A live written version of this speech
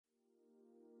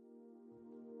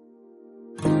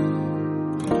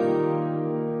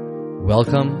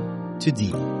Welcome to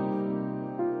Deep,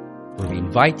 where we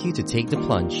invite you to take the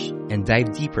plunge and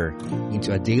dive deeper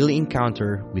into a daily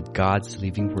encounter with God's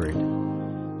living Word.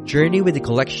 Journey with a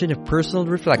collection of personal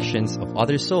reflections of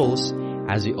other souls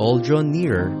as we all draw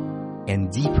nearer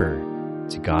and deeper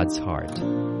to God's heart.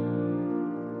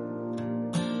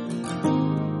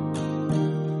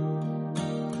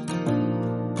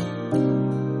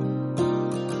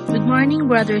 Good morning,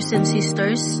 brothers and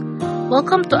sisters.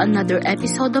 Welcome to another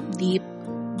episode of Deep,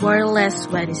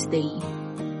 Wireless Wednesday.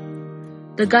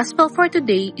 The Gospel for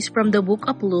today is from the book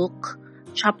of Luke,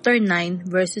 chapter 9,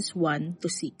 verses 1 to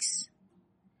 6.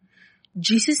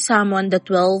 Jesus summoned the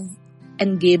 12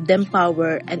 and gave them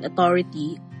power and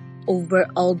authority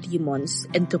over all demons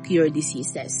and to cure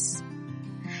diseases.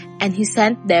 And he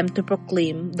sent them to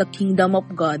proclaim the kingdom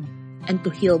of God and to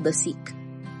heal the sick.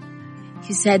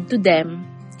 He said to them,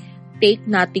 "Take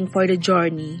nothing for the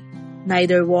journey,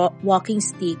 neither walking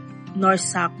stick, nor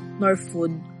sack, nor food,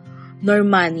 nor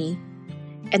money,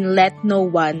 and let no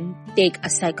one take a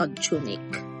second tunic.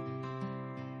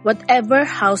 Whatever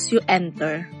house you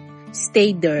enter,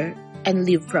 stay there and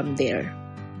live from there.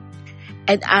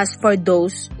 And as for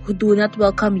those who do not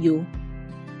welcome you,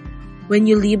 when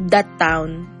you leave that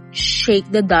town, shake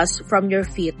the dust from your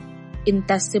feet in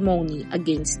testimony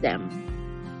against them."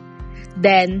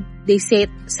 Then they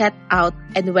set out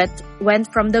and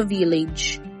went from the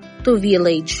village to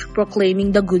village,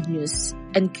 proclaiming the good news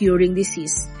and curing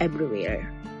disease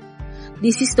everywhere.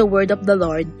 This is the word of the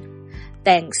Lord.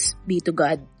 Thanks be to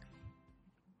God.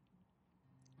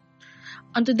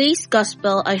 On today's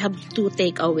gospel, I have two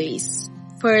takeaways.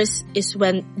 First is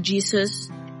when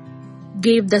Jesus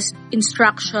gave the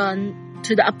instruction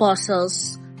to the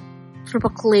apostles to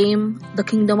proclaim the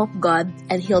kingdom of God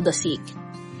and heal the sick.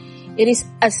 It is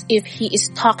as if He is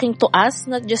talking to us,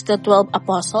 not just the 12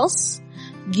 apostles,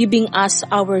 giving us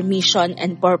our mission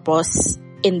and purpose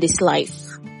in this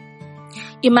life.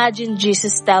 Imagine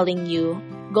Jesus telling you,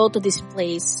 go to this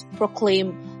place,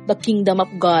 proclaim the kingdom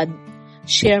of God,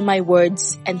 share my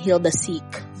words, and heal the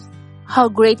sick.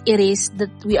 How great it is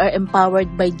that we are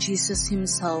empowered by Jesus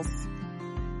Himself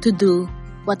to do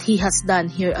what He has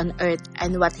done here on earth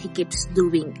and what He keeps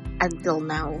doing until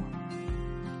now.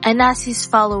 And as His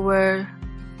follower,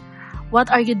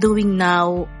 what are you doing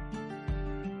now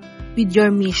with your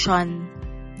mission?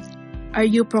 Are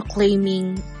you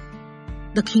proclaiming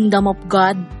the kingdom of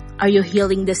God? Are you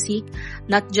healing the sick?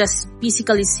 Not just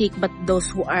physically sick, but those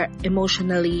who are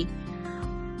emotionally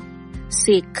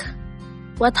sick.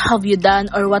 What have you done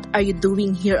or what are you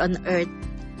doing here on earth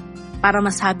para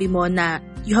masabi mo na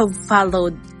you have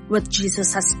followed what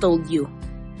Jesus has told you?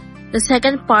 The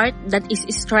second part that is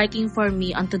striking for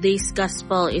me on today's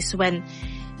gospel is when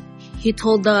He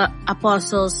told the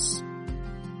apostles,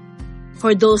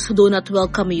 for those who do not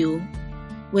welcome you,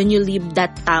 when you leave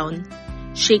that town,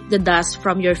 shake the dust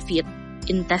from your feet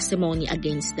in testimony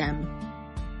against them.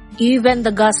 Even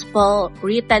the gospel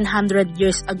written 100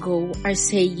 years ago are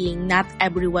saying not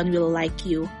everyone will like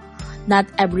you, not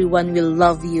everyone will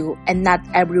love you, and not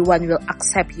everyone will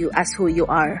accept you as who you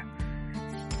are.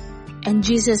 And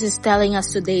Jesus is telling us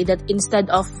today that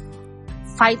instead of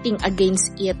fighting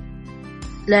against it,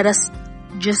 let us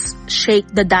just shake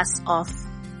the dust off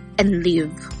and live.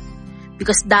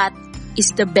 Because that is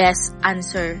the best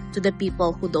answer to the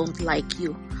people who don't like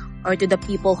you or to the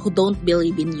people who don't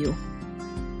believe in you.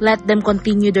 Let them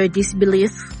continue their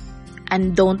disbelief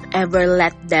and don't ever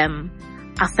let them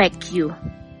affect you.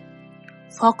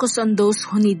 Focus on those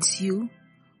who needs you,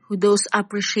 who those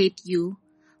appreciate you,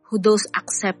 who those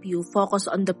accept you. Focus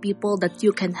on the people that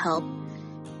you can help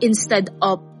instead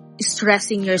of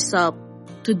stressing yourself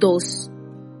to those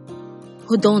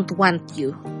who don't want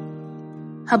you.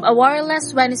 Have a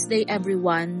wireless Wednesday,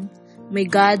 everyone. May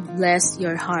God bless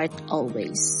your heart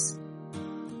always.